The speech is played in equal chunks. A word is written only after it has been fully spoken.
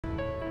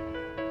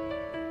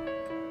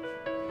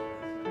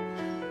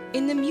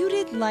In the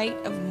muted light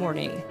of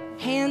morning,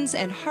 hands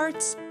and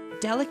hearts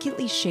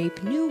delicately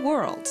shape new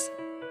worlds.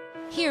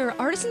 Here,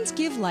 artisans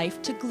give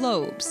life to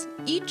globes,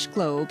 each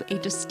globe a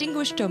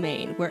distinguished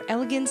domain where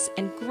elegance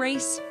and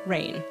grace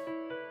reign.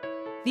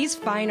 These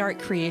fine art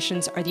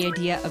creations are the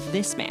idea of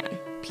this man,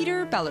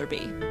 Peter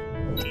Bellerby.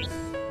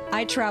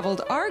 I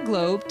traveled our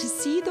globe to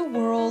see the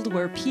world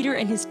where Peter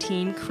and his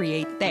team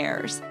create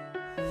theirs,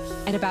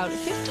 at about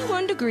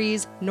 51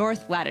 degrees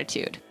north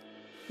latitude,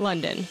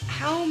 London.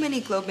 How many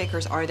globe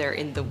makers are there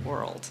in the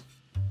world?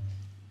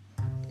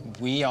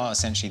 We are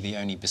essentially the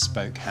only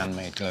bespoke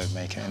handmade globe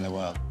maker in the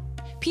world.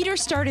 Peter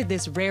started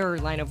this rarer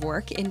line of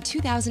work in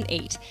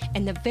 2008,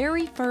 and the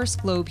very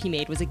first globe he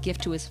made was a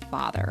gift to his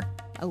father,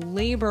 a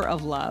labor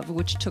of love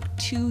which took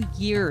 2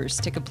 years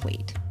to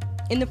complete.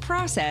 In the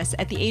process,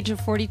 at the age of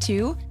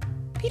 42,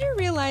 Peter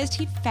realized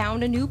he'd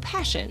found a new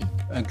passion.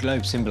 A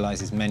globe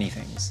symbolizes many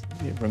things.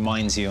 It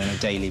reminds you on a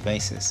daily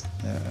basis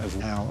of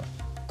how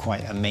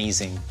quite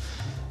amazing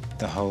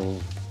the whole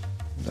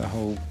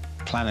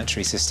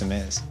planetary system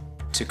is.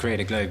 To create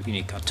a globe, you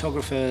need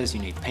cartographers,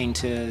 you need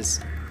painters,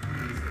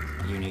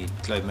 you need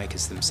globe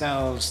makers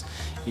themselves,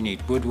 you need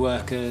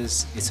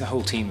woodworkers. It's a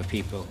whole team of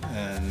people.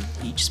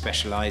 Each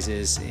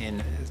specializes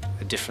in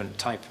a different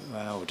type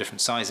or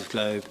different size of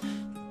globe.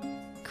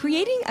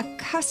 Creating a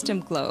custom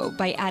globe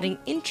by adding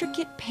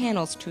intricate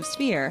panels to a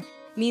sphere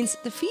means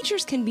the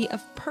features can be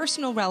of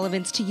personal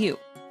relevance to you,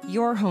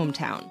 your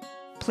hometown,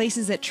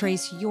 places that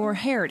trace your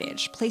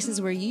heritage,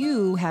 places where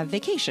you have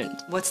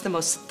vacationed. What's the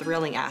most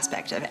thrilling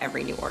aspect of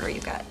every new order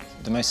you get?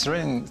 The most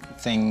thrilling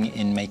thing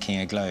in making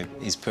a globe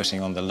is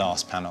putting on the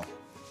last panel,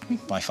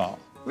 by far.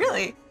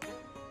 Really?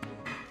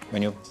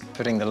 When you're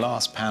putting the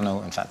last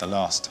panel, in fact the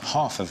last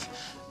half of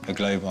a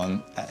globe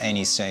on, at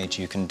any stage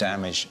you can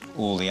damage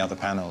all the other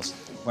panels.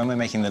 When we're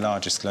making the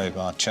largest globe,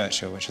 our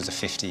Churchill, which was a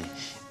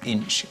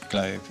 50-inch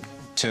globe,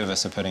 2 of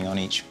us are putting on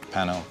each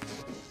panel.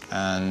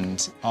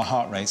 And our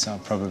heart rates are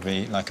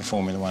probably like a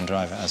Formula One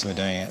driver as we're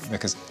doing it,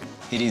 because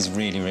it is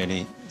really,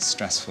 really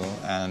stressful,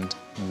 and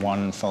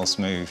one false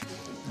move,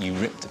 you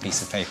rip the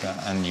piece of paper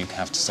and you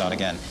have to start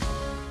again.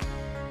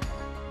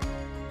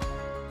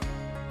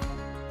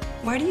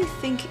 Why do you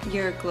think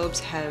your globes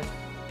have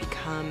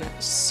become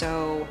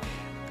so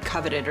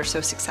coveted or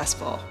so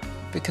successful?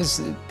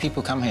 Because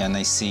people come here and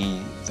they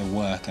see the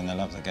work and the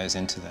love that goes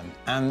into them.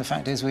 And the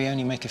fact is we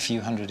only make a few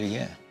hundred a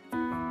year.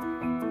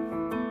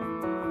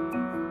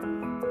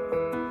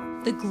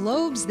 The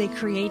globes they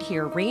create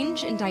here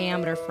range in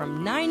diameter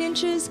from 9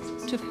 inches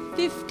to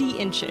 50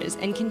 inches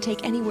and can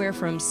take anywhere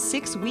from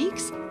 6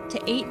 weeks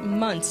to 8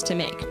 months to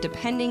make,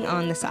 depending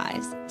on the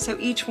size. So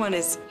each one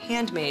is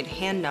handmade,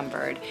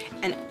 hand-numbered,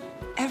 and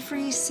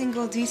every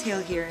single detail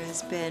here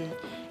has been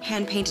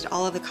hand-painted,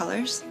 all of the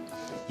colors?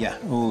 Yeah,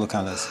 all the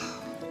colors.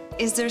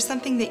 Is there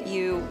something that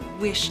you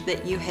wish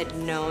that you had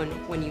known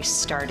when you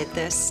started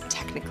this,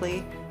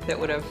 technically, that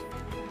would have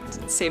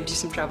saved you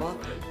some trouble?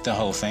 The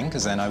whole thing,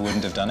 because then I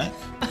wouldn't have done it.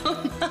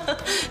 Oh, no.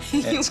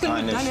 It's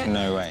kind of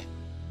no way.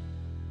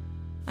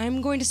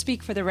 I'm going to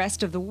speak for the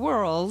rest of the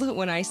world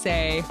when I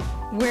say,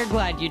 we're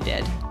glad you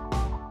did.